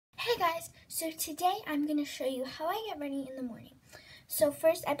Hey guys, so today I'm going to show you how I get ready in the morning. So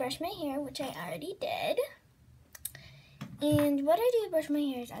first I brush my hair, which I already did. And what I do to brush my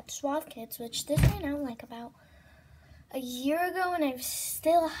hair is at Suave Kids, which this ran out like about a year ago, and I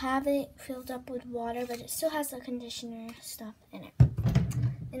still have it filled up with water, but it still has the conditioner stuff in it.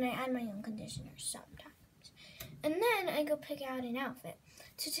 And I add my own conditioner sometimes. And then I go pick out an outfit.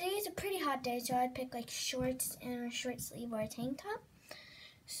 So today is a pretty hot day, so I'd pick like shorts and a short sleeve or a tank top.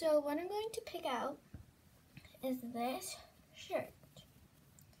 So what I'm going to pick out is this shirt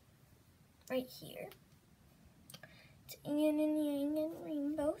right here. It's yin and yang and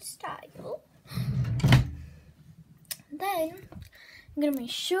rainbow style. Then I'm going to my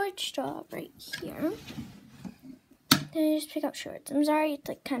short straw right here. Then I just pick out shorts. I'm sorry, it's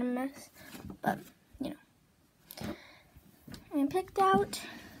like kind of a mess, but you know. I picked out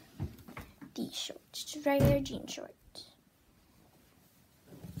these shorts, just regular jean shorts.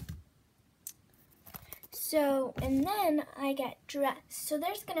 So, and then I get dressed. So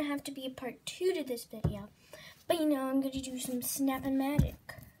there's going to have to be a part 2 to this video. But you know, I'm going to do some snapping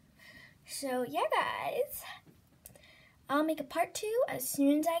magic. So yeah guys, I'll make a part 2 as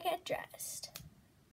soon as I get dressed.